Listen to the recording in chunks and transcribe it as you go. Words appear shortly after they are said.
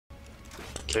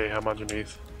Okay, I'm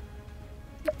underneath.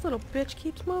 This little bitch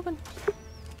keeps moving.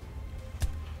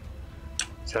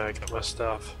 Okay, I got my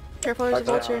stuff. Careful, there's a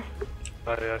vulture.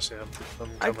 Oh yeah, I see him.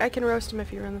 I can roast him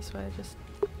if you run this way, just...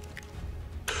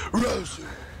 Roast him!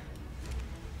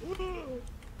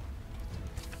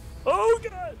 Oh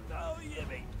god! No, he hit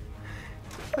me!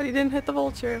 But he didn't hit the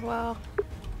vulture, wow.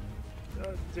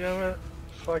 God damn it.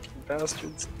 Fucking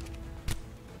bastards.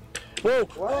 Whoa!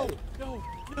 Whoa! No!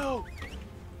 No!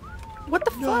 What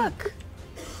the fuck?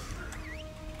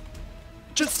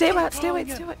 Just stay away, stop stay away,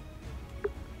 calling stay it. away.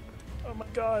 Oh my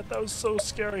god, that was so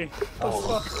scary.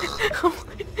 Oh. Fuck?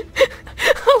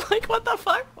 I'm like, what the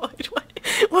fuck?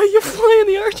 Why are you flying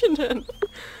the Argentine?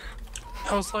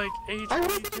 I was like, H,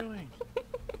 what are you doing?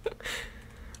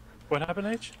 What happened,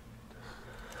 H?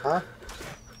 Huh?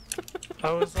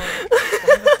 I was like,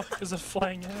 why the fuck is it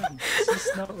flying in? This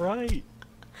is not right.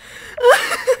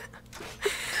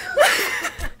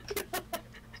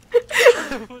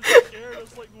 I was scared. I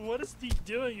was like, what is he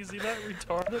doing? Is he not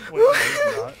retarded? Wait, no,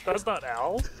 he's not. That's not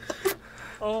Al.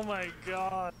 Oh my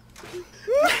god.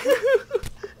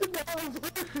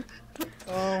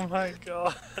 Oh my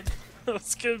god.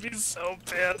 It's gonna be so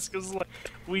bad because like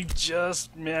we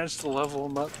just managed to level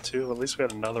him up too. At least we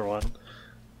had another one.